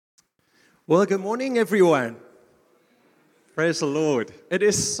Well, good morning, everyone. Praise the Lord. It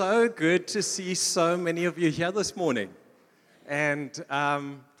is so good to see so many of you here this morning. And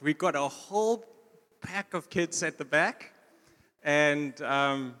we've got a whole pack of kids at the back. And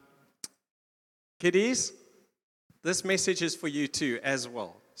kiddies, this message is for you too as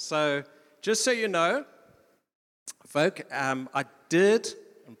well. So just so you know, folk, I did,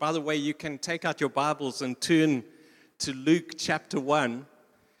 and by the way, you can take out your Bibles and turn to Luke chapter 1.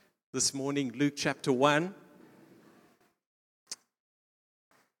 This morning, Luke chapter 1.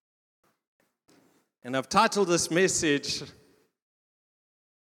 And I've titled this message,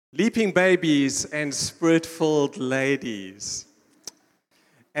 Leaping Babies and Spirit-Filled Ladies.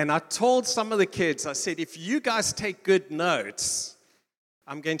 And I told some of the kids, I said, if you guys take good notes,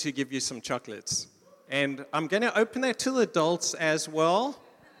 I'm going to give you some chocolates. And I'm going to open that to the adults as well.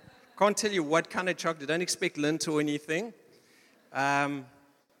 Can't tell you what kind of chocolate. Don't expect lint or anything.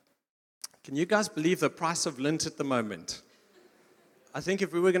 Can you guys believe the price of lint at the moment? I think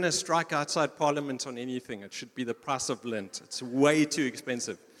if we were going to strike outside Parliament on anything, it should be the price of lint. It's way too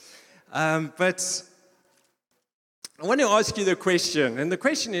expensive. But I want to ask you the question, and the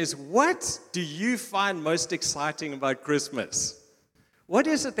question is, what do you find most exciting about Christmas? What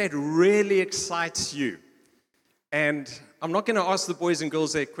is it that really excites you? And I'm not going to ask the boys and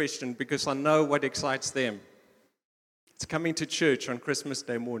girls that question because I know what excites them. It's coming to church on Christmas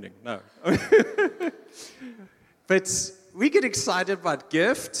Day morning. No. But we get excited about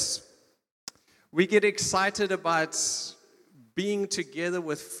gifts. We get excited about being together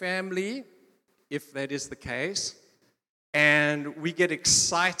with family, if that is the case. And we get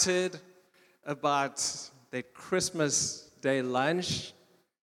excited about that Christmas Day lunch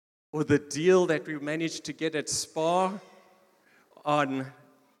or the deal that we managed to get at Spa on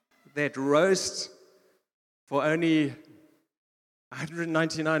that roast for only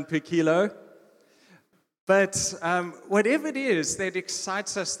 199 per kilo. But whatever it is that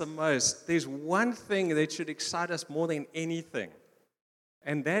excites us the most, there's one thing that should excite us more than anything,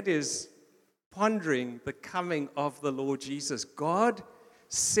 and that is pondering the coming of the Lord Jesus. God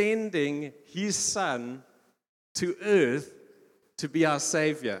sending His Son to earth to be our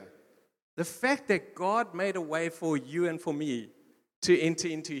Savior. The fact that God made a way for you and for me to enter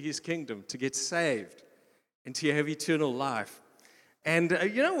into His kingdom, to get saved, and to have eternal life. And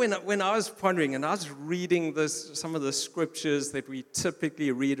when I was pondering and I was reading some of the scriptures that we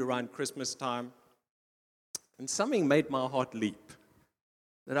typically read around Christmas time, and something made my heart leap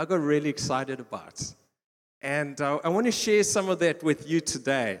that I got really excited about. And I want to share some of that with you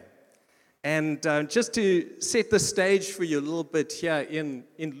today. And just to set the stage for you a little bit here in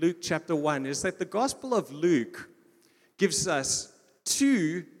Luke chapter 1, is that the Gospel of Luke gives us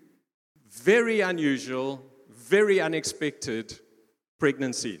two very unusual, very unexpected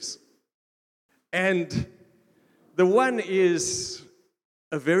pregnancies. And the one is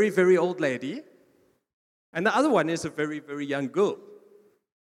a very, very old lady, and the other one is a very, very young girl.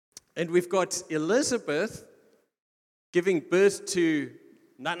 And we've got Elizabeth giving birth to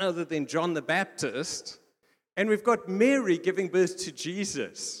none other than John the Baptist, and we've got Mary giving birth to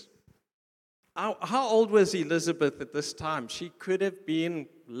Jesus. How old was Elizabeth at this time? She could have been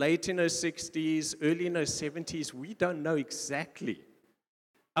late in her 60s, early in her 70s. We don't know exactly.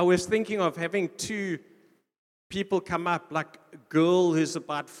 I was thinking of having two people come up, like a girl who's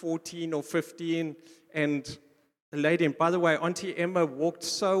about 14 or 15, and a lady. And by the way, Auntie Emma walked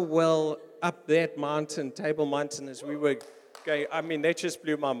so well up that mountain, Table Mountain, as we were going. I mean, that just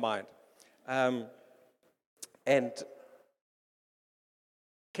blew my mind. And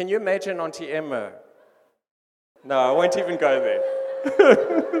can you imagine Auntie Emma? No, I won't even go there.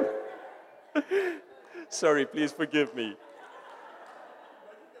 Sorry, please forgive me.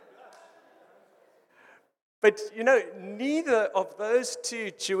 But, neither of those two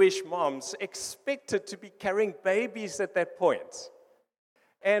Jewish moms expected to be carrying babies at that point.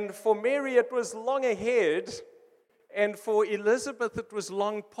 And for Mary, it was long ahead, and for Elizabeth, it was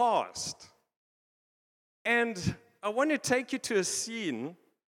long past. And I want to take you to a scene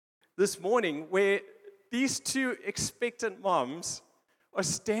this morning where these two expectant moms are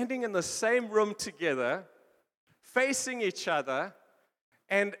standing in the same room together, facing each other.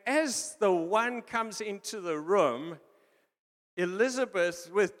 And as the one comes into the room, Elizabeth,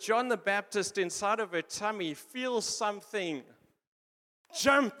 with John the Baptist inside of her tummy, feels something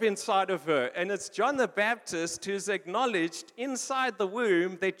jump inside of her. And it's John the Baptist who's acknowledged inside the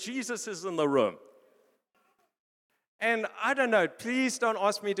womb that Jesus is in the room. And I don't know, please don't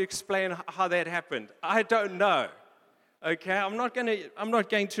ask me to explain how that happened. I don't know. Okay, I'm not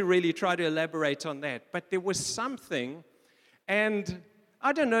going to really try to elaborate on that. But there was something, and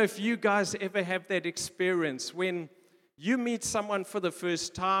I don't know if you guys ever have that experience when you meet someone for the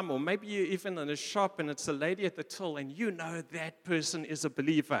first time, or maybe you're even in a shop and it's a lady at the till, and you know that person is a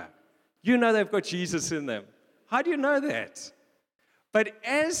believer. You know they've got Jesus in them. How do you know that? But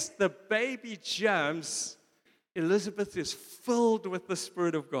as the baby jumps, Elizabeth is filled with the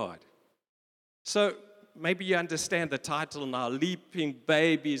Spirit of God. So maybe you understand the title now, Leaping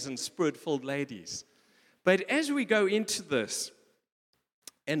Babies and Spirit-Filled Ladies. But as we go into this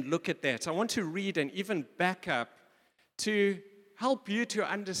and look at that, I want to read and even back up to help you to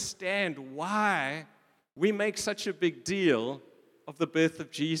understand why we make such a big deal of the birth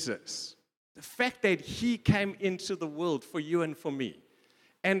of Jesus. The fact that he came into the world for you and for me.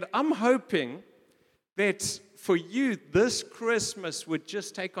 And I'm hoping that for you, this Christmas would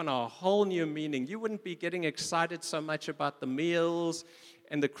just take on a whole new meaning. You wouldn't be getting excited so much about the meals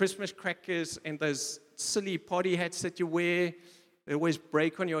and the Christmas crackers and those silly party hats that you wear. They always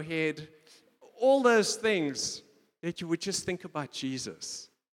break on your head. All those things that you would just think about Jesus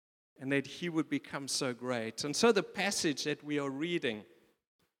and that he would become so great. And so the passage that we are reading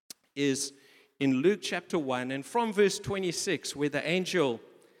is in Luke chapter 1 and from verse 26, where the angel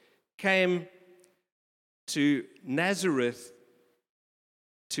came to Nazareth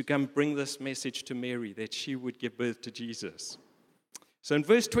to come bring this message to Mary that she would give birth to Jesus. So in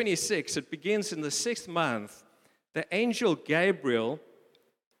verse 26, it begins in the 6th month, the angel Gabriel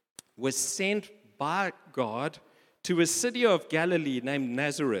was sent by God to a city of Galilee named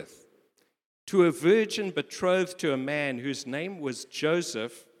Nazareth, to a virgin betrothed to a man whose name was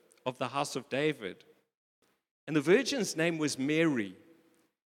Joseph of the house of David. And the virgin's name was Mary.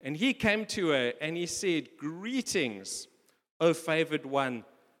 And he came to her and he said, "Greetings, O favored one,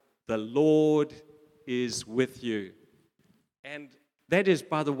 the Lord is with you." And that is,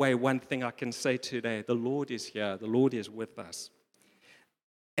 by the way, one thing I can say today. The Lord is here. The Lord is with us.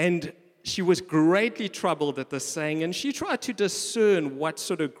 And she was greatly troubled at this saying, and she tried to discern what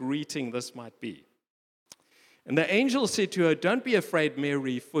sort of greeting this might be. And the angel said to her, "Don't be afraid,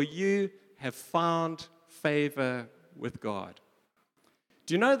 Mary, for you have found favor with God."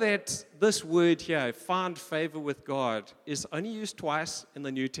 Do you know that this word here, found favor with God, is only used twice in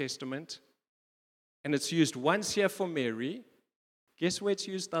the New Testament? And it's used once here for Mary. Guess where it's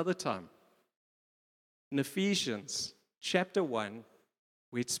used the other time? In Ephesians chapter 1,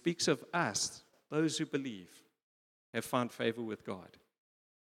 where it speaks of us, those who believe, have found favor with God.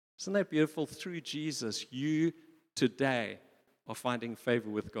 Isn't that beautiful? Through Jesus, you today are finding favor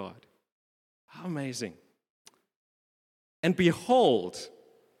with God. How amazing. And behold,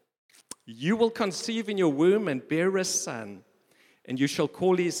 you will conceive in your womb and bear a son, and you shall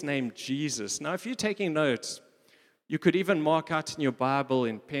call his name Jesus. Now, if you're taking notes, you could even mark out in your Bible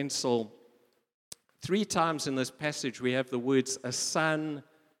in pencil, 3 times in this passage we have the words a son,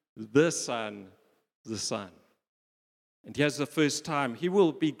 the son, the son. And here's the first time. He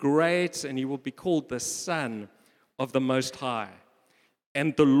will be great and he will be called the Son of the Most High.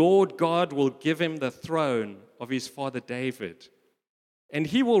 And the Lord God will give him the throne of his father David. And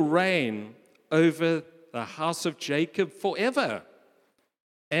he will reign over the house of Jacob forever.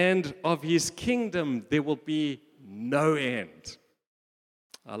 And of his kingdom there will be no end.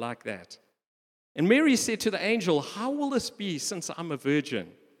 I like that. And Mary said to the angel, "How will this be since I'm a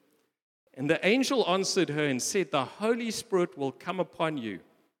virgin?" And the angel answered her and said, "The Holy Spirit will come upon you,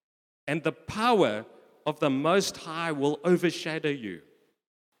 and the power of the Most High will overshadow you.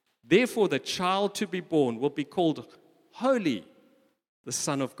 Therefore, the child to be born will be called Holy, the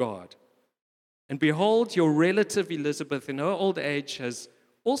Son of God. And behold, your relative Elizabeth in her old age has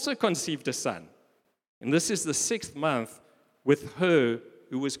also conceived a son. And this is the 6th month with her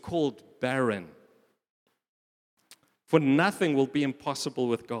who was called barren. For nothing will be impossible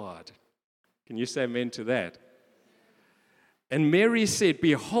with God." Can you say amen to that? And Mary said,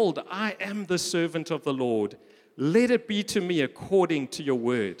 "Behold, I am the servant of the Lord. Let it be to me according to your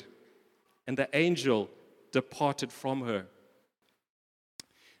word." And the angel departed from her.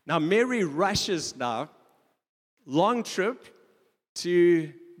 Now Mary rushes now, long trip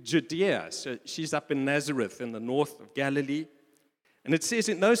to Judea. So she's up in Nazareth in the north of Galilee. And it says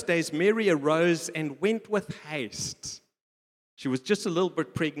in those days, Mary arose and went with haste. She was just a little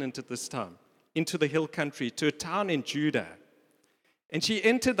bit pregnant at this time, into the hill country, to a town in Judah. And she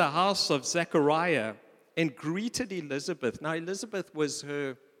entered the house of Zechariah and greeted Elizabeth. Now, Elizabeth was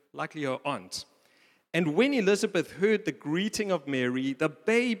likely her aunt. And when Elizabeth heard the greeting of Mary, the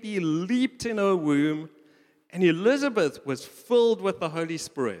baby leaped in her womb, and Elizabeth was filled with the Holy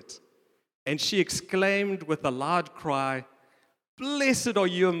Spirit. And she exclaimed with a loud cry, "Blessed are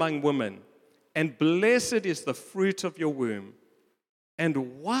you among women, and blessed is the fruit of your womb.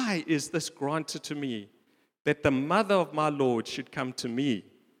 And why is this granted to me, that the mother of my Lord should come to me?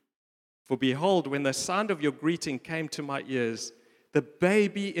 For behold, when the sound of your greeting came to my ears, the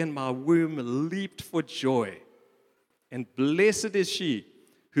baby in my womb leaped for joy. And blessed is she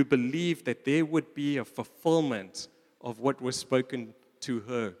who believed that there would be a fulfillment of what was spoken to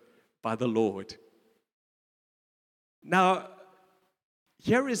her by the Lord. Now,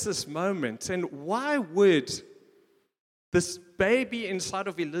 here is this moment, and why would this baby inside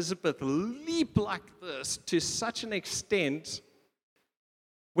of Elizabeth leap like this to such an extent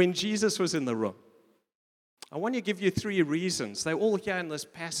when Jesus was in the room? I want to give you 3 reasons. They're all here in this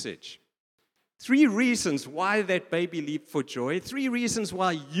passage. 3 reasons why that baby leaped for joy. 3 reasons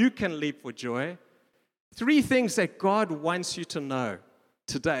why you can leap for joy. 3 things that God wants you to know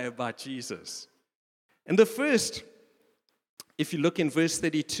today about Jesus. And the first, if you look in verse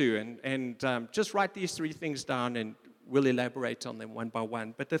 32, and just write these 3 things down, and we'll elaborate on them one by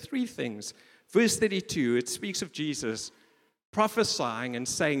one. But the 3 things, verse 32, it speaks of Jesus prophesying and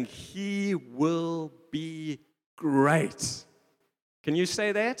saying, He will be great. Can you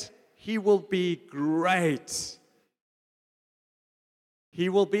say that? He will be great. He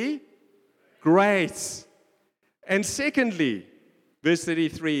will be great. And secondly, verse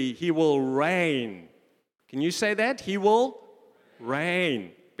 33, He will reign. Can you say that? He will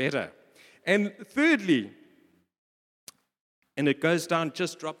reign. Better. And thirdly, and it goes down,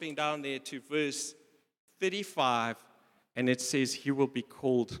 just dropping down there to verse 35, and it says, He will be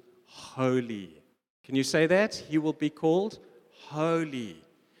called holy. Can you say that? He will be called holy.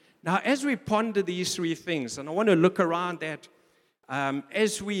 Now, as we ponder these 3 things, and I want to look around at,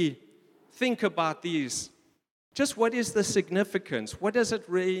 as we think about these, just what is the significance? What does it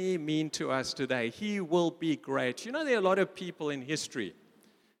really mean to us today? He will be great. You know, there are a lot of people in history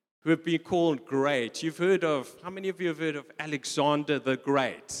who have been called great. You've heard of, how many of you have heard of Alexander the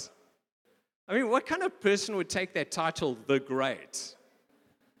Great? I mean, what kind of person would take that title, the Great?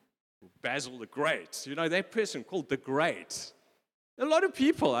 Basil the Great. You know, that person called the Great. A lot of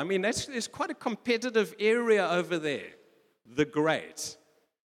people. I mean, there's quite a competitive area over there, the Great.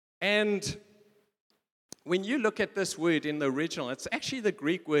 And when you look at this word in the original, it's actually the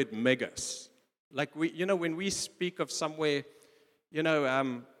Greek word megas. Like, when we speak of somewhere,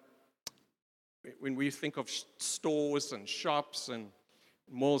 when we think of stores and shops and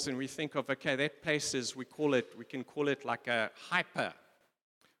malls, and we think of, okay, that place is, we can call it like a hyper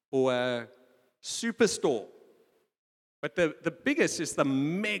or a superstore. But the biggest is the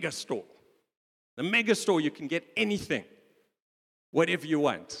mega store. The mega store, you can get anything, whatever you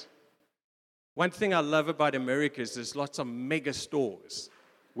want. One thing I love about America is there's lots of mega stores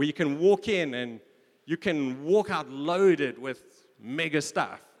where you can walk in and you can walk out loaded with mega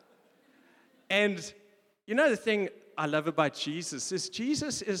stuff. And you know the thing I love about Jesus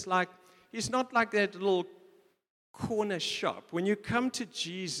is like, He's not like that little corner shop. When you come to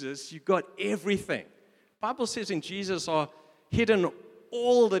Jesus, you got everything. The Bible says in Jesus are hidden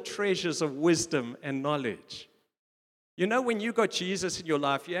all the treasures of wisdom and knowledge. You know, when you got Jesus in your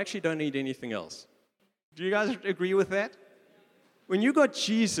life, you actually don't need anything else. Do you guys agree with that? When you got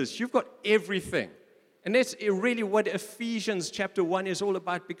Jesus, you've got everything. And that's really what Ephesians chapter 1 is all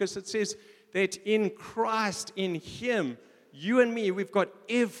about, because it says that in Christ, in Him, you and me, we've got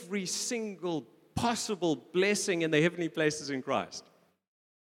every single possible blessing in the heavenly places in Christ.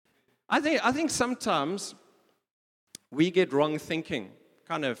 I think sometimes we get wrong thinking,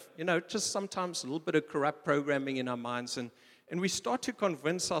 kind of, just sometimes a little bit of corrupt programming in our minds, and we start to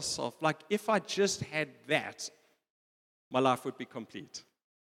convince ourselves, like, if I just had that, my life would be complete.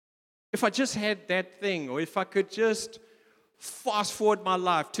 If I just had that thing, or if I could just fast forward my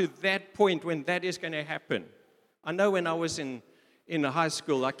life to that point when that is going to happen. I know when I was in high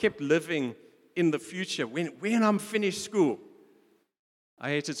school, I kept living in the future. When I'm finished school, I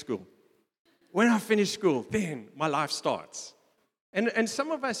hated school. When I finish school, then my life starts. And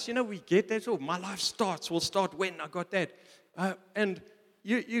some of us, we get that, my life will start when I got that. And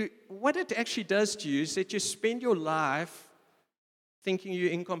what it actually does to you is that you spend your life thinking you're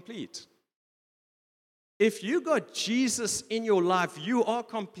incomplete. If you got Jesus in your life, you are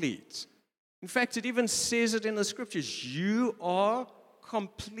complete. In fact, it even says it in the scriptures. You are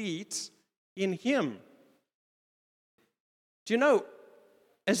complete in Him. Do you know,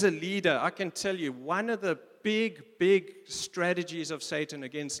 as a leader, I can tell you, one of the big strategies of Satan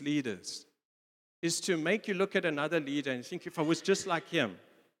against leaders is to make you look at another leader and think, if I was just like him,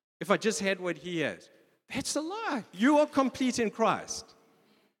 if I just had what he has. That's a lie. You are complete in Christ.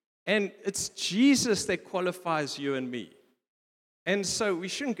 And it's Jesus that qualifies you and me. And so we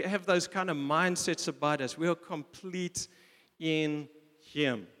shouldn't have those kind of mindsets about us. We are complete in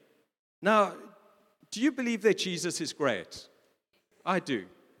Him. Now, do you believe that Jesus is great? I do.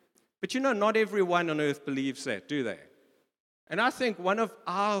 But not everyone on earth believes that, do they? And I think one of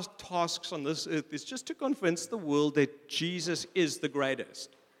our tasks on this earth is just to convince the world that Jesus is the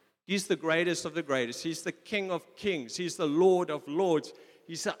greatest. He's the greatest of the greatest. He's the King of kings. He's the Lord of lords.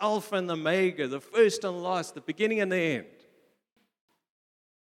 He's the Alpha and the Omega, the first and last, the beginning and the end.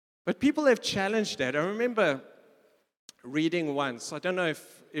 But people have challenged that. I remember reading once, I don't know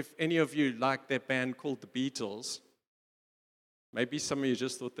if any of you like that band called the Beatles. Maybe some of you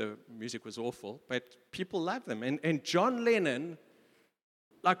just thought the music was awful, but people love them. And John Lennon,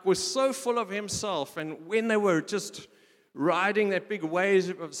 was so full of himself. And when they were just riding that big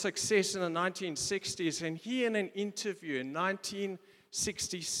wave of success in the 1960s, and he in an interview in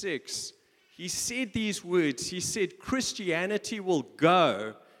 1966, he said these words. He said, Christianity will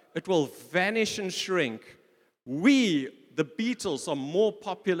go, it will vanish and shrink. We, the Beatles, are more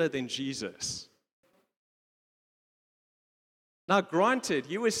popular than Jesus. Now, granted,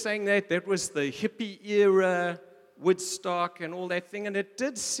 he was saying that was the hippie era, Woodstock and all that thing, and it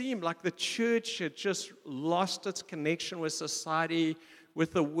did seem like the church had just lost its connection with society,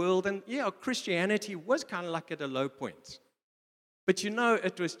 with the world, and Christianity was kind of like at a low point. But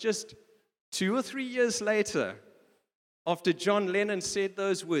it was just 2 or 3 years later, after John Lennon said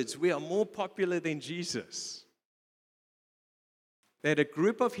those words, we are more popular than Jesus, that a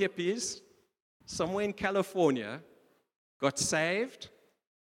group of hippies somewhere in California got saved,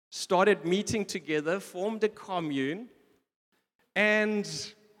 started meeting together, formed a commune,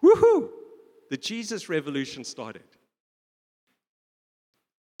 and the Jesus revolution started.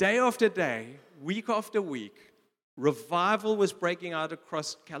 Day after day, week after week, revival was breaking out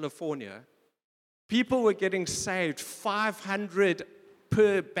across California. People were getting saved, 500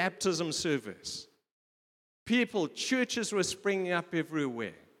 per baptism service. Churches were springing up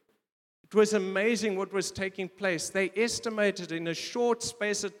everywhere. It was amazing what was taking place. They estimated in a short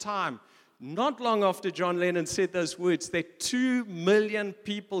space of time, not long after John Lennon said those words, that 2 million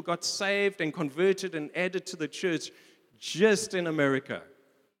people got saved and converted and added to the church just in America.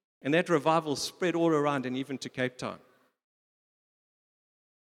 And that revival spread all around and even to Cape Town.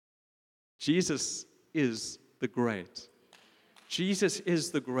 Jesus is the great. Jesus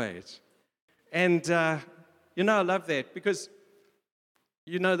is the great. And, I love that because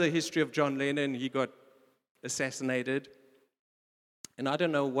the history of John Lennon. He got assassinated. And I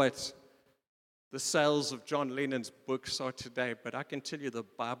don't know what the sales of John Lennon's books are today, but I can tell you the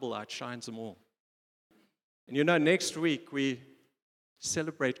Bible outshines them all. And next week we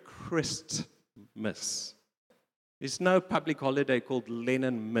celebrate Christmas. There's no public holiday called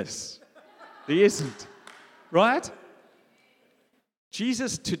Lennon-Miss. There isn't. Right?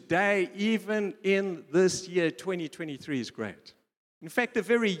 Jesus today, even in this year, 2023, is great. In fact, the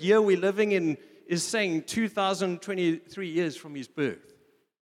very year we're living in is saying 2023 years from his birth.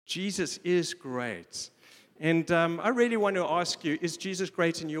 Jesus is great. And I really want to ask you, is Jesus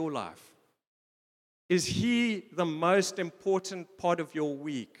great in your life? Is he the most important part of your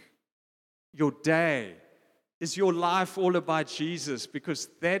week, your day? Is your life all about Jesus? Because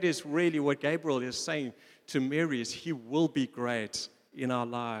that is really what Gabriel is saying to Mary, is he will be great in our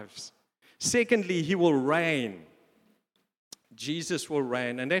lives. Secondly, he will reign. Jesus will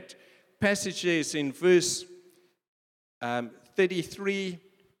reign. And that passage is in verse 33.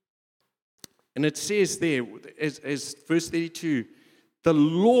 And it says there, as verse 32, the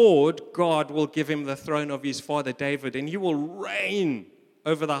Lord God will give him the throne of his father David, and he will reign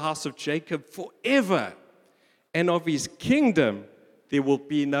over the house of Jacob forever, and of his kingdom there will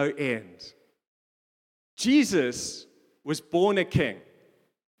be no end. Jesus was born a king.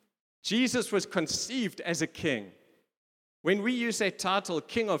 Jesus was conceived as a king. When we use that title,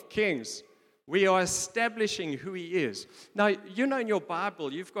 King of Kings, we are establishing who he is. Now, in your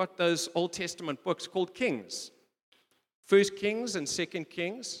Bible, you've got those Old Testament books called Kings. 1 Kings and 2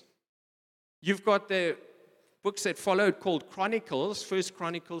 Kings. You've got the books that followed called Chronicles, 1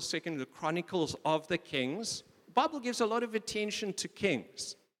 Chronicles, 2 the Chronicles of the Kings. The Bible gives a lot of attention to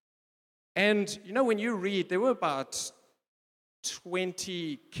kings. And, when you read, there were about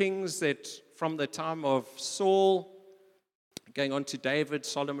 20 kings that from the time of Saul, going on to David,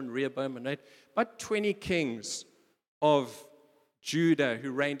 Solomon, Rehoboam, and that, but 20 kings of Judah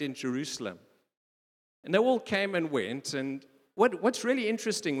who reigned in Jerusalem. And they all came and went. And what's really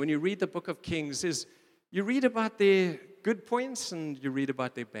interesting when you read the book of Kings is you read about their good points and you read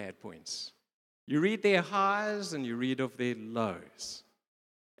about their bad points. You read their highs and you read of their lows.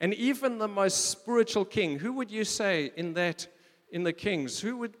 And even the most spiritual king, who would you say in the Kings,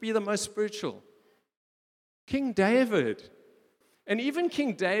 who would be the most spiritual? King David. And even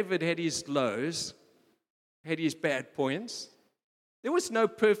King David had his lows, had his bad points. There was no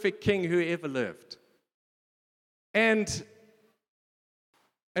perfect king who ever lived. And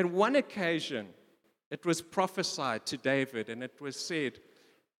on one occasion, it was prophesied to David, and it was said,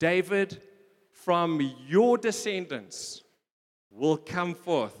 David, from your descendants will come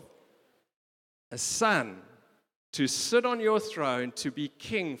forth a son to sit on your throne, to be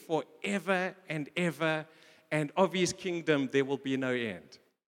king forever and ever, and of his kingdom there will be no end.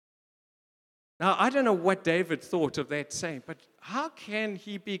 Now, I don't know what David thought of that saying, but how can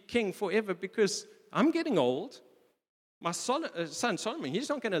he be king forever? Because I'm getting old. My son Solomon, he's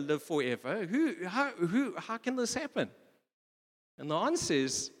not going to live forever. How can this happen? And the answer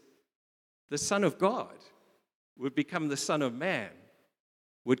is, the Son of God would become the Son of Man,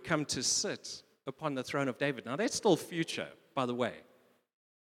 would come to sit upon the throne of David. Now, that's still future, by the way.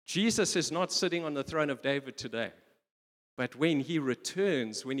 Jesus is not sitting on the throne of David today. But when he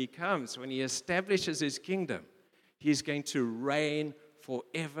returns, when he comes, when he establishes his kingdom, he's going to reign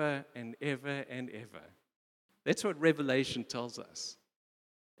forever and ever and ever. That's what Revelation tells us.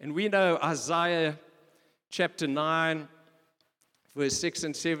 And we know Isaiah chapter 9, verse 6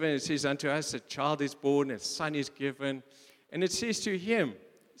 and 7, it says, unto us a child is born, a son is given. And it says to him,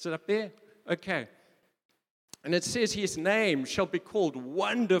 is it up there? Okay. And it says, his name shall be called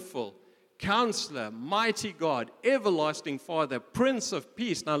Wonderful, Counselor, Mighty God, Everlasting Father, Prince of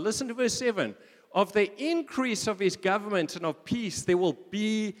Peace. Now listen to verse 7. Of the increase of his government and of peace, there will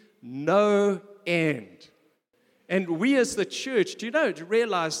be no end. And we as the church, do you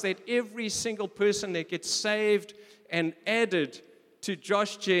realize that every single person that gets saved and added to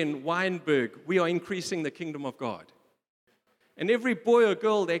Josh Jen Wynberg, we are increasing the kingdom of God. And every boy or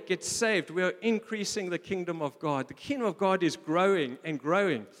girl that gets saved, we are increasing the kingdom of God. The kingdom of God is growing and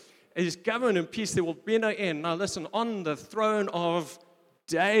growing. His government and peace, there will be no end. Now listen, on the throne of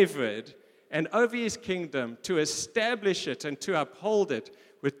David and over his kingdom, to establish it and to uphold it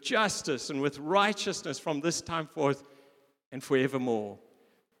with justice and with righteousness from this time forth and forevermore.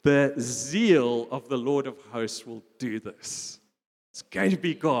 The zeal of the Lord of hosts will do this. It's going to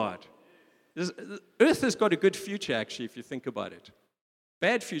be God. Earth has got a good future, actually, if you think about it.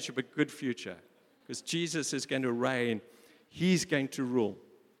 Bad future, but good future. Because Jesus is going to reign. He's going to rule.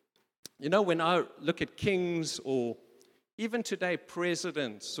 You know, when I look at kings or even today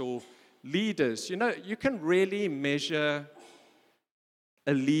presidents or leaders, you can really measure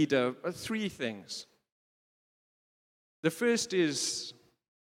a leader by three things. The first is,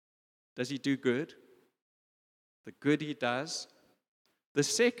 does he do good? The good he does. The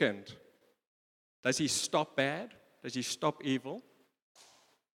second, does he stop bad? Does he stop evil?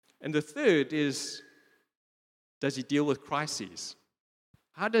 And the third is, does he deal with crises?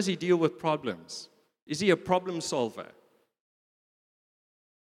 How does he deal with problems? Is he a problem solver?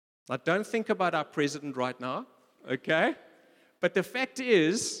 Now, don't think about our president right now, okay? But the fact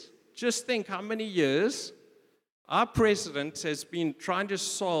is, just think how many years our president has been trying to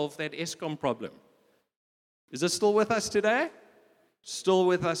solve that ESCOM problem. Is it still with us today? Still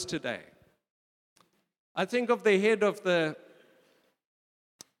with us today. I think of the head of the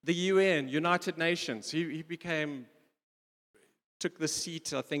UN, United Nations. He took the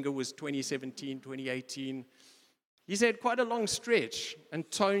seat, I think it was 2017, 2018. He's had quite a long stretch.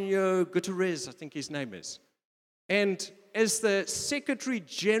 Antonio Guterres, I think his name is. And as the Secretary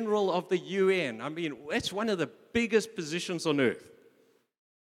General of the UN, I mean, that's one of the biggest positions on earth.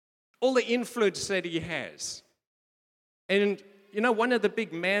 All the influence that he has. And, one of the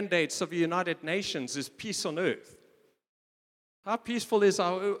big mandates of the United Nations is peace on earth. How peaceful is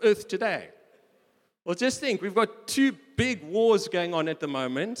our earth today? Well, just think, we've got two big wars going on at the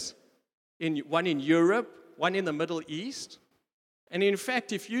moment, one in Europe, one in the Middle East. And in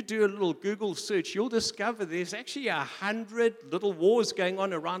fact, if you do a little Google search, you'll discover there's actually 100 little wars going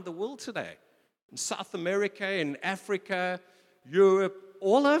on around the world today. In South America, in Africa, Europe,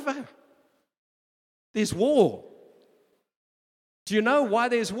 all over. There's war. Do you know why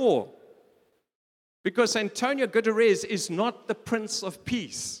there's war? Because Antonio Guterres is not the Prince of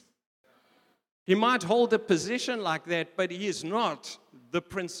Peace. He might hold a position like that, but he is not the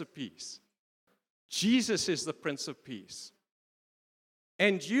Prince of Peace. Jesus is the Prince of Peace.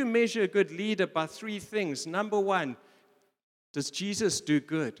 And you measure a good leader by three things. Number one, does Jesus do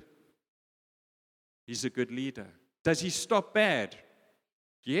good? He's a good leader. Does he stop bad?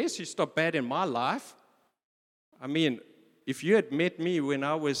 Yes, he stopped bad in my life. I mean, if you had met me when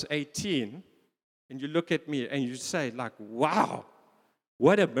I was 18, and you look at me and you say, like, wow,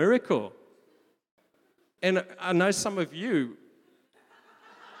 what a miracle. And I know some of you,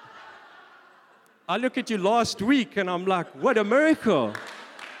 I look at you last week and I'm like, what a miracle.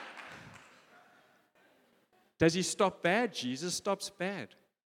 Does he stop bad? Jesus stops bad.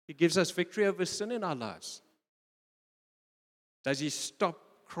 He gives us victory over sin in our lives. Does he stop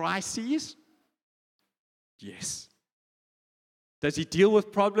crises? Yes. Does he deal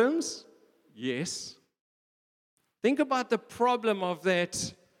with problems? Yes. Think about the problem of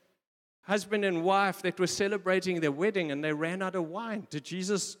that husband and wife that were celebrating their wedding and they ran out of wine.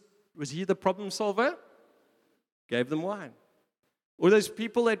 Was he the problem solver? Gave them wine. Or those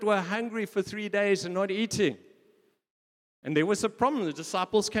people that were hungry for 3 days and not eating. And there was a problem. The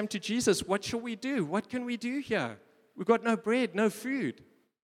disciples came to Jesus. What shall we do? What can we do here? We've got no bread, no food.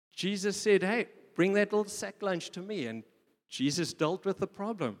 Jesus said, hey, bring that little sack lunch to me. And Jesus dealt with the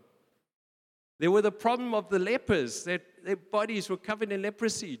problem. There were the problem of the lepers, that their bodies were covered in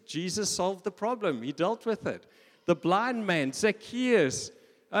leprosy. Jesus solved the problem. He dealt with it. The blind man, Zacchaeus,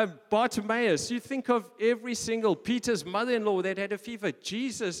 Bartimaeus. You think of every single Peter's mother-in-law that had a fever.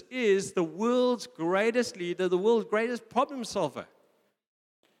 Jesus is the world's greatest leader, the world's greatest problem solver.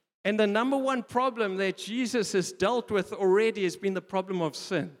 And the number one problem that Jesus has dealt with already has been the problem of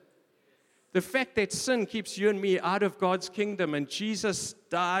sin. The fact that sin keeps you and me out of God's kingdom, and Jesus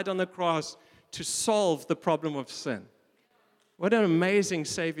died on the cross to solve the problem of sin. What an amazing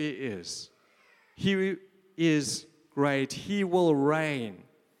Savior he is. He is great. He will reign.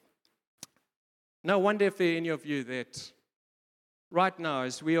 Now, I wonder if there are any of you that right now,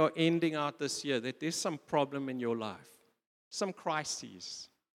 as we are ending out this year, that there's some problem in your life, some crises,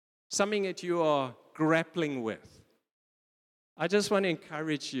 something that you are grappling with. I just want to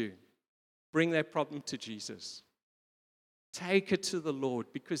encourage you, bring that problem to Jesus. Take it to the Lord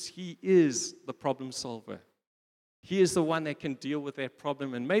because he is the problem solver. He is the one that can deal with that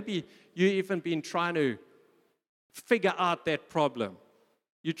problem. And maybe you've even been trying to figure out that problem.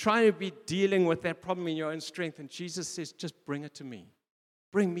 You're trying to be dealing with that problem in your own strength. And Jesus says, just bring it to me.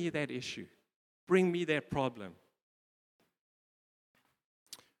 Bring me that issue. Bring me that problem.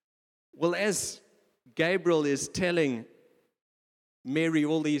 Well, as Gabriel is telling Mary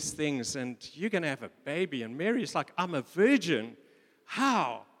all these things, and you're going to have a baby, and Mary's like, I'm a virgin.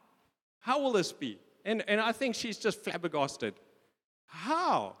 How? How will this be? And I think she's just flabbergasted.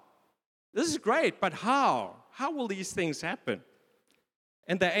 How? This is great, but how? How will these things happen?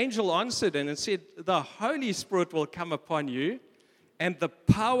 And the angel answered and said, the Holy Spirit will come upon you, and the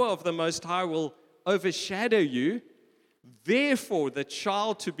power of the Most High will overshadow you. Therefore, the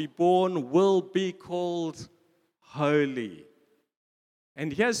child to be born will be called holy.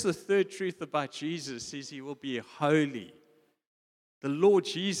 And here's the third truth about Jesus, is he will be holy. The Lord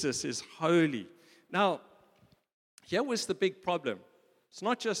Jesus is holy. Now, here was the big problem. It's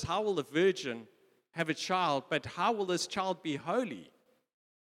not just how will the virgin have a child, but how will this child be holy?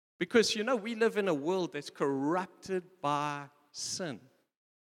 Because, we live in a world that's corrupted by sin.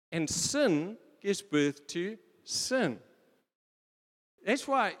 And sin gives birth to sin. That's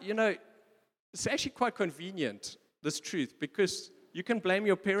why, it's actually quite convenient, this truth, because you can blame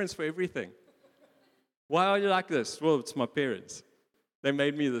your parents for everything. Why are you like this? Well, it's my parents. They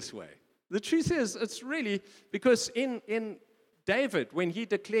made me this way. The truth is, it's really because in David, when he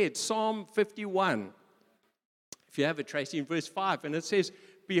declared Psalm 51, if you have it, Tracy, in verse 5, and it says,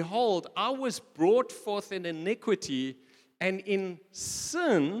 behold, I was brought forth in iniquity, and in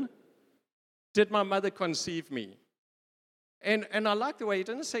sin did my mother conceive me. And I like the way he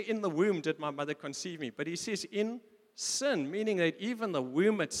didn't say, in the womb did my mother conceive me, but he says, in sin, meaning that even the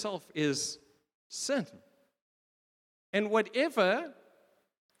womb itself is sin. And whatever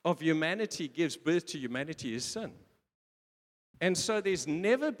of humanity gives birth to humanity is sin. And so there's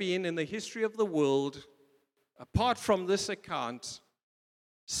never been in the history of the world, apart from this account,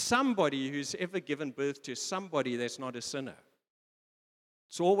 somebody who's ever given birth to somebody that's not a sinner.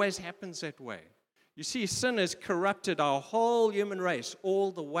 It always happens that way. You see, sin has corrupted our whole human race,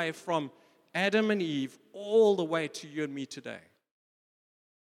 all the way from Adam and Eve, all the way to you and me today.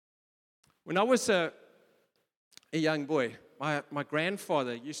 When I was a young boy, my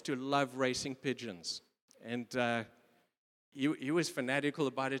grandfather used to love racing pigeons. And he was fanatical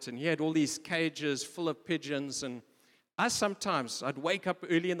about it, and he had all these cages full of pigeons. And I'd wake up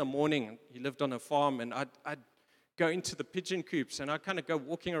early in the morning. He lived on a farm, and I'd go into the pigeon coops, and I'd kind of go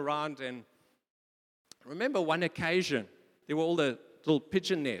walking around. And I remember one occasion, there were all the little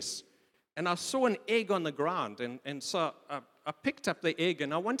pigeon nests, and I saw an egg on the ground. And so I picked up the egg,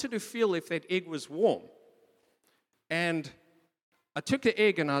 and I wanted to feel if that egg was warm. And I took the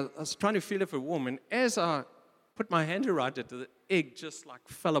egg, and I was trying to feel if it was warm. And as I put my hand around it, the egg just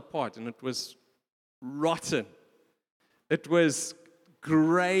fell apart, and it was rotten. It was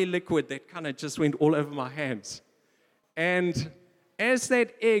gray liquid that kind of just went all over my hands. And as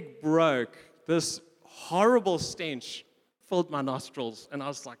that egg broke, this horrible stench filled my nostrils, and I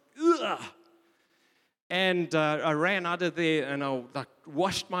was like, ugh. And I ran out of there, and I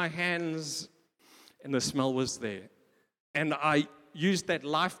washed my hands, and the smell was there. And I used that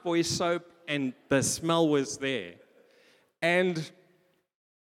Lifebuoy soap, and the smell was there. And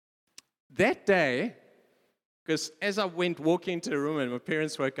that day, because as I went walking into the room and my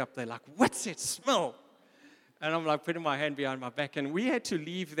parents woke up, they're like, what's that smell? And I'm like putting my hand behind my back. And we had to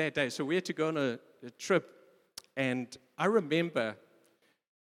leave that day. So we had to go on a trip. And I remember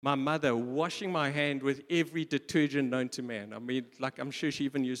my mother washing my hand with every detergent known to man. I mean, like I'm sure she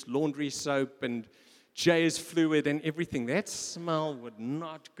even used laundry soap and Jay's fluid and everything. That smell would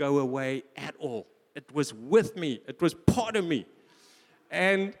not go away at all. It was with me. It was part of me.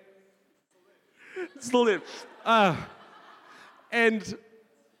 And still there. And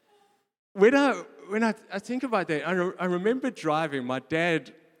when I think about that, I remember driving. My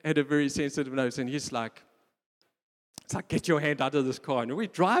dad had a very sensitive nose, and he's like, it's like, get your hand out of this car. And we're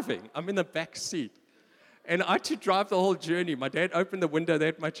driving. I'm in the back seat. And I had to drive the whole journey. My dad opened the window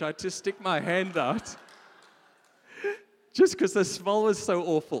that much. I had to stick my hand out just because the smell was so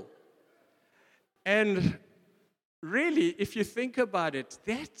awful. And really, if you think about it,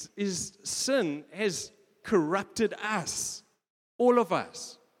 that is sin has corrupted us, all of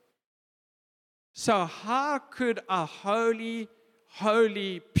us. So how could a holy,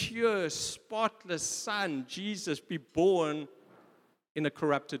 pure, spotless Son, Jesus, be born in a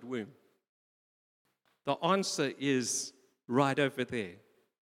corrupted womb? The answer is right over there.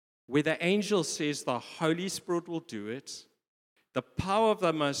 Where the angel says the Holy Spirit will do it, the power of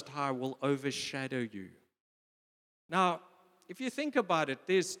the Most High will overshadow you. Now, if you think about it,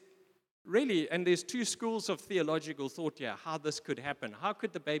 there's two schools of theological thought here, how this could happen. How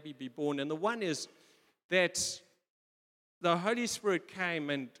could the baby be born? And the one is that the Holy Spirit came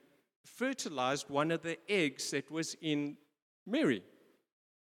and fertilized one of the eggs that was in Mary.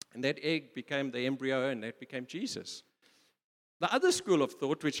 And that egg became the embryo, and that became Jesus. The other school of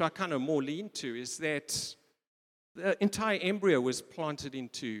thought, which I kind of more lean to, is that the entire embryo was planted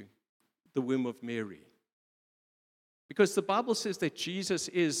into the womb of Mary. Because the Bible says that Jesus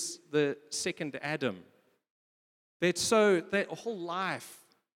is the second Adam. That whole life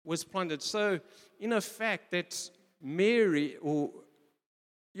was planted. So, in effect, that Mary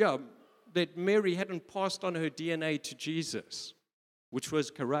hadn't passed on her DNA to Jesus, which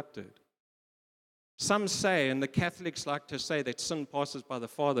was corrupted. Some say, and the Catholics like to say, that sin passes by the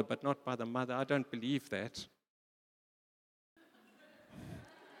father, but not by the mother. I don't believe that.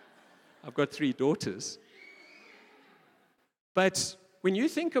 I've got 3 daughters. But when you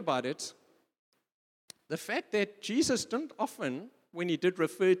think about it, the fact that Jesus didn't often, when he did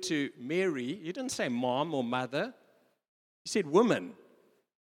refer to Mary, he didn't say mom or mother. He said woman.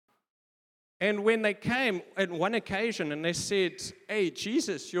 And when they came on one occasion and they said, hey,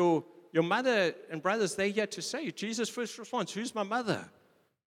 Jesus, your mother and brothers, they're here to say, Jesus' first response, who's my mother?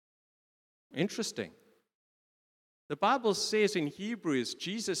 Interesting. The Bible says in Hebrews,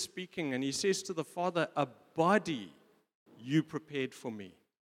 Jesus speaking, and he says to the Father, a body you prepared for me.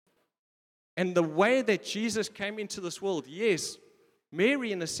 And the way that Jesus came into this world, yes,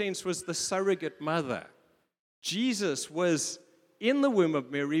 Mary, in a sense, was the surrogate mother. Jesus was in the womb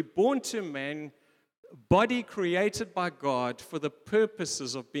of Mary, born to man, body created by God for the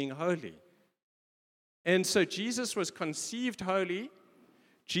purposes of being holy. And so Jesus was conceived holy,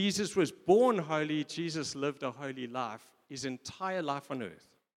 Jesus was born holy, Jesus lived a holy life, his entire life on earth,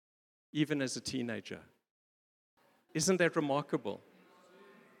 even as a teenager. Isn't that remarkable?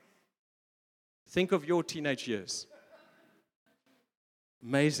 Think of your teenage years.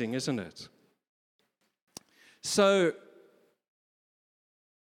 Amazing, isn't it? So,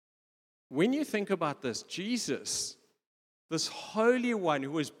 when you think about this, Jesus, this Holy One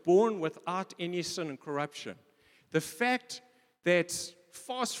who was born without any sin and corruption, the fact that,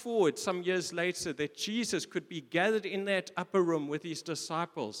 fast forward some years later, that Jesus could be gathered in that upper room with his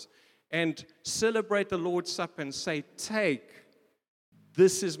disciples and celebrate the Lord's Supper and say, take,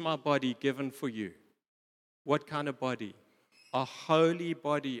 this is my body given for you. What kind of body? A holy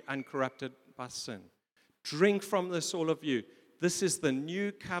body uncorrupted by sin. Drink from this, all of you. This is the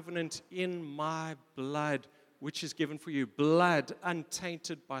new covenant in my blood, which is given for you. Blood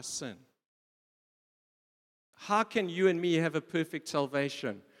untainted by sin. How can you and me have a perfect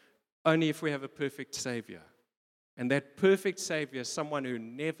salvation? Only if we have a perfect Savior. And that perfect Savior is someone who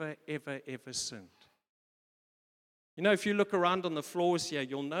never, ever, ever sinned. You know, if you look around on the floors here,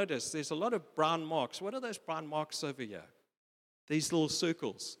 you'll notice there's a lot of brown marks. What are those brown marks over here? These little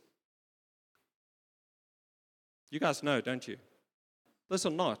circles. You guys know, don't you? Those are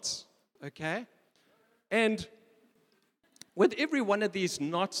knots, okay? And with every one of these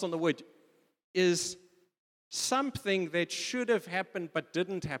knots on the wood is something that should have happened but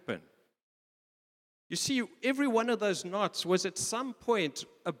didn't happen. You see, every one of those knots was at some point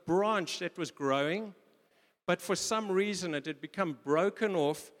a branch that was growing, but for some reason it had become broken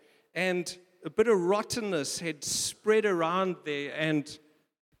off, and a bit of rottenness had spread around there,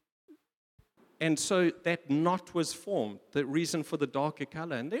 and so that knot was formed, the reason for the darker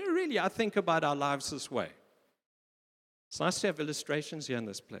color. And really, I think about our lives this way. It's nice to have illustrations here in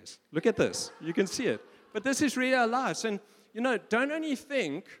this place. Look at this. You can see it. But this is really our lives. And, don't only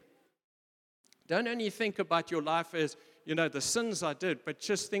think about your life as, the sins I did, but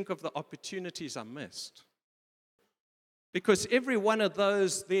just think of the opportunities I missed. Because every one of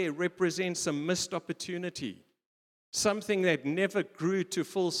those there represents a missed opportunity. Something that never grew to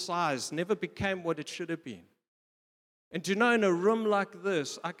full size, never became what it should have been. And in a room like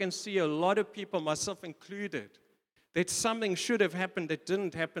this, I can see a lot of people, myself included, that something should have happened that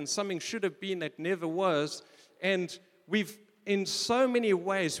didn't happen, something should have been that never was, and in so many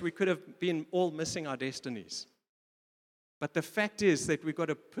ways, we could have been all missing our destinies. But the fact is that we've got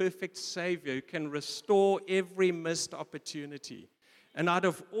a perfect Savior who can restore every missed opportunity. And out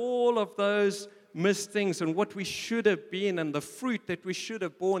of all of those missed things and what we should have been and the fruit that we should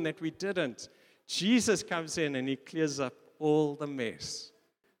have borne that we didn't, Jesus comes in and He clears up all the mess.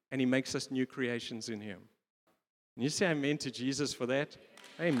 And He makes us new creations in Him. And you say amen to Jesus for that?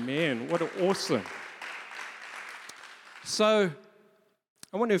 Amen. What awesome. So,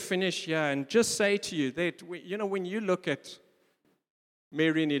 I want to finish here and just say to you that, when you look at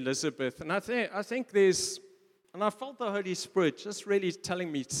Mary and Elizabeth, and I think there's, and I felt the Holy Spirit just really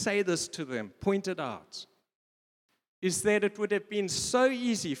telling me, say this to them, point it out, is that it would have been so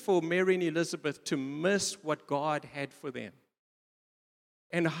easy for Mary and Elizabeth to miss what God had for them.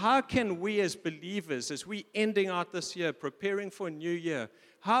 And how can we as believers, as we ending out this year, preparing for a new year,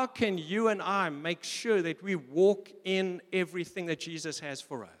 how can you and I make sure that we walk in everything that Jesus has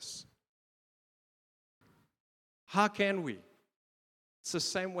for us? How can we? It's the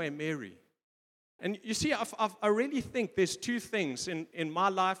same way Mary. And you see, I really think there's two things in my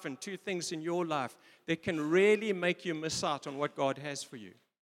life and two things in your life that can really make you miss out on what God has for you.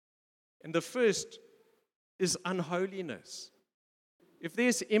 And the first is unholiness. If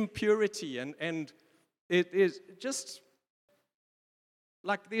there's impurity and it is just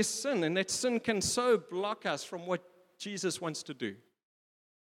like there's sin, and that sin can so block us from what Jesus wants to do.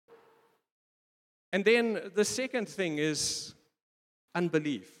 And then the second thing is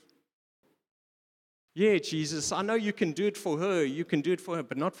unbelief. Yeah, Jesus, I know you can do it for her,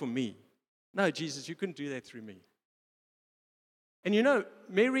 but not for me. No, Jesus, you couldn't do that through me. And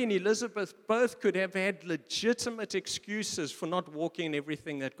Mary and Elizabeth both could have had legitimate excuses for not walking in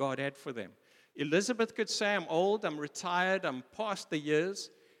everything that God had for them. Elizabeth could say, I'm old, I'm retired, I'm past the years.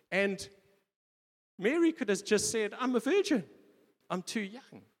 And Mary could have just said, I'm a virgin. I'm too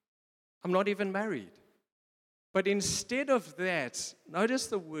young. I'm not even married. But instead of that, notice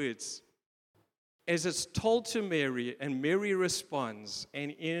the words, as it's told to Mary, and Mary responds,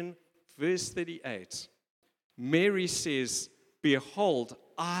 and in verse 38, Mary says, Behold,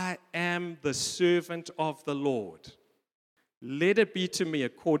 I am the servant of the Lord. Let it be to me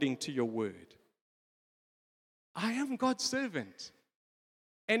according to your word. I am God's servant.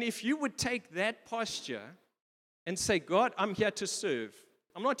 And if you would take that posture and say, God, I'm here to serve.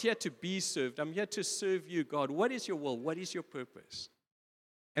 I'm not here to be served. I'm here to serve you, God. What is your will? What is your purpose?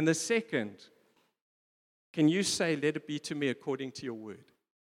 And the second, can you say, let it be to me according to your word?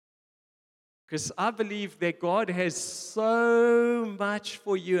 Because I believe that God has so much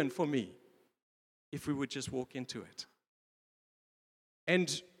for you and for me if we would just walk into it.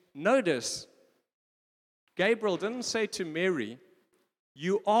 And notice, Gabriel didn't say to Mary,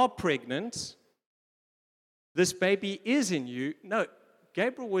 you are pregnant, this baby is in you. No,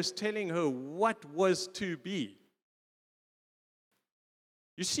 Gabriel was telling her what was to be.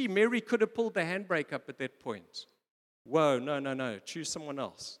 You see, Mary could have pulled the handbrake up at that point. Whoa, no, choose someone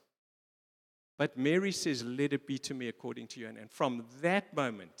else. But Mary says, let it be to me according to you. And from that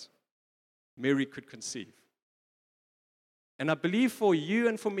moment, Mary could conceive. And I believe for you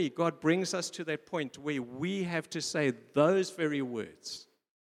and for me, God brings us to that point where we have to say those very words.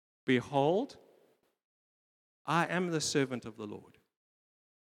 Behold, I am the servant of the Lord.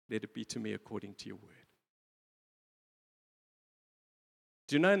 Let it be to me according to your word.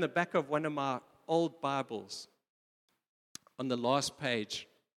 Do you know, in the back of one of my old Bibles, on the last page,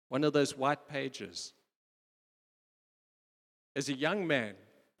 one of those white pages, As a young man,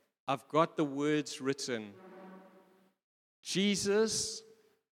 I've got the words written, Jesus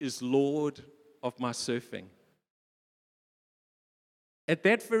is Lord of my surfing. At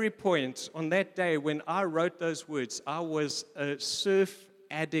that very point, on that day when I wrote those words, I was a surf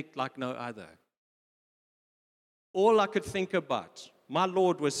addict like no other. All I could think about, my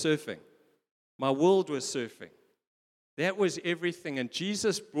Lord was surfing. My world was surfing. That was everything. And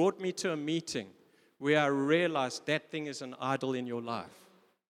Jesus brought me to a meeting where I realized that thing is an idol in your life.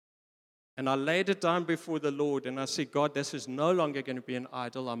 And I laid it down before the Lord, and I said, God, this is no longer going to be an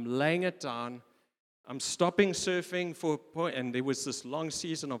idol. I'm laying it down. I'm stopping surfing for a point. And there was this long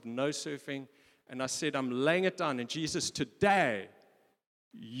season of no surfing. And I said, I'm laying it down. And Jesus, today,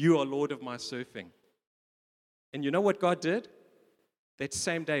 you are Lord of my surfing. And you know what God did? That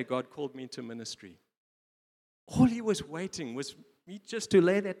same day, God called me into ministry. All he was waiting was me just to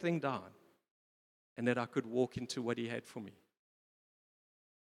lay that thing down and that I could walk into what he had for me.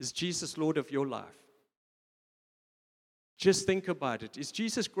 Is Jesus Lord of your life? Just think about it. Is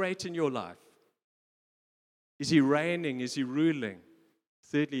Jesus great in your life? Is he reigning? Is he ruling?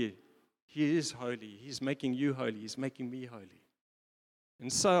 Thirdly, he is holy. He's making you holy. He's making me holy.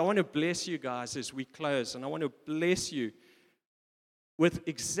 And so I want to bless you guys as we close, and I want to bless you with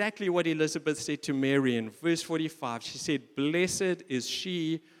exactly what Elizabeth said to Mary in verse 45. She said, blessed is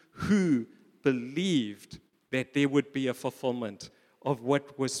she who believed that there would be a fulfillment of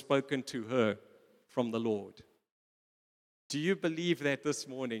what was spoken to her from the Lord. Do you believe that this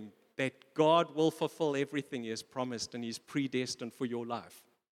morning, that God will fulfill everything he has promised and he's predestined for your life?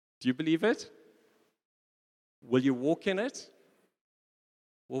 Do you believe it? Will you walk in it?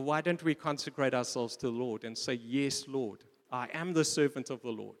 Well, why don't we consecrate ourselves to the Lord and say, yes, Lord, I am the servant of the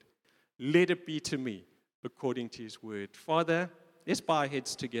Lord. Let it be to me according to his word. Father, let's bow our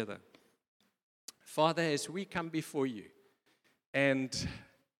heads together. Father, as we come before you, and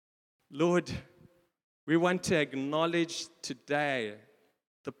Lord, we want to acknowledge today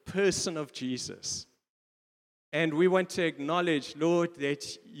the person of Jesus. And we want to acknowledge, Lord, that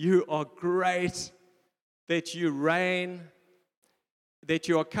you are great, that you reign, that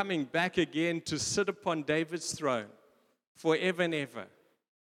you are coming back again to sit upon David's throne forever and ever.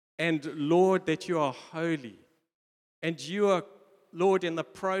 And Lord, that you are holy. And you are, Lord, in the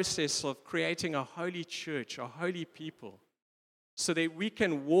process of creating a holy church, a holy people, so that we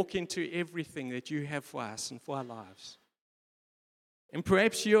can walk into everything that you have for us and for our lives. And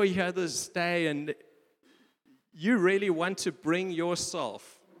perhaps you're here this day and you really want to bring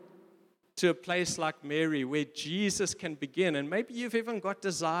yourself to a place like Mary where Jesus can begin. And maybe you've even got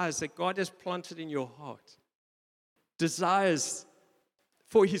desires that God has planted in your heart. Desires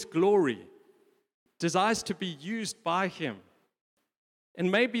for his glory. Desires to be used by him.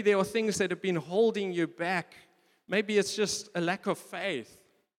 And maybe there are things that have been holding you back. Maybe it's just a lack of faith.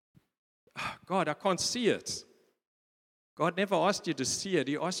 Oh, God, I can't see it. God never asked you to see it.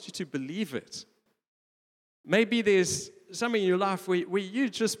 He asked you to believe it. Maybe there's something in your life where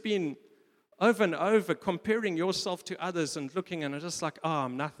you've just been over and over comparing yourself to others and looking and it's just like, oh,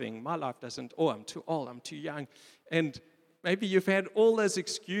 I'm nothing. My life doesn't. Oh, I'm too old. I'm too young. And maybe you've had all those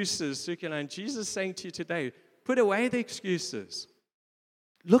excuses. And Jesus is saying to you today, put away the excuses.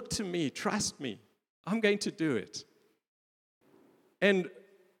 Look to me. Trust me. I'm going to do it. And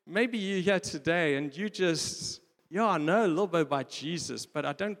maybe you're here today and you just, I know a little bit about Jesus, but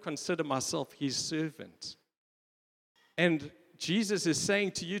I don't consider myself his servant. And Jesus is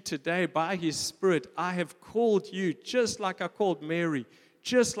saying to you today, by his Spirit, I have called you just like I called Mary,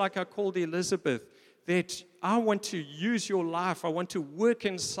 just like I called Elizabeth, that I want to use your life. I want to work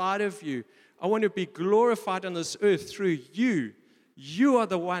inside of you. I want to be glorified on this earth through you. You are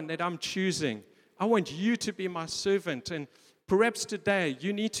the one that I'm choosing. I want you to be my servant. And perhaps today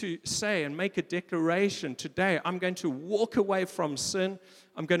you need to say and make a declaration. Today I'm going to walk away from sin.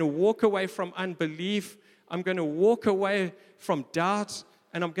 I'm going to walk away from unbelief. I'm going to walk away from doubt.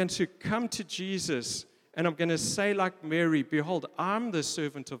 And I'm going to come to Jesus. And I'm going to say like Mary, behold, I'm the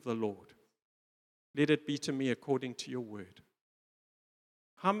servant of the Lord. Let it be to me according to your word.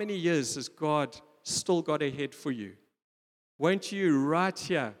 How many years has God still got ahead for you? Won't you right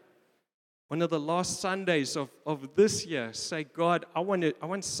here, one of the last Sundays of this year, say, God, I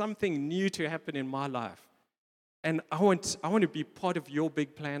want something new to happen in my life. And I want to be part of your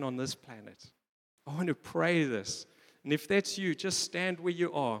big plan on this planet. I want to pray this. And if that's you, just stand where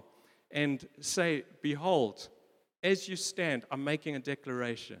you are and say, behold, as you stand, I'm making a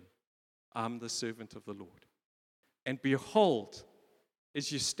declaration. I'm the servant of the Lord. And behold,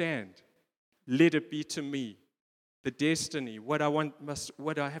 as you stand, let it be to me the destiny, what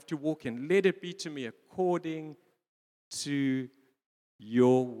I have to walk in. Let it be to me according to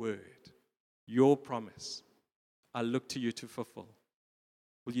your word, your promise. I look to you to fulfill.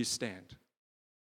 Will you stand?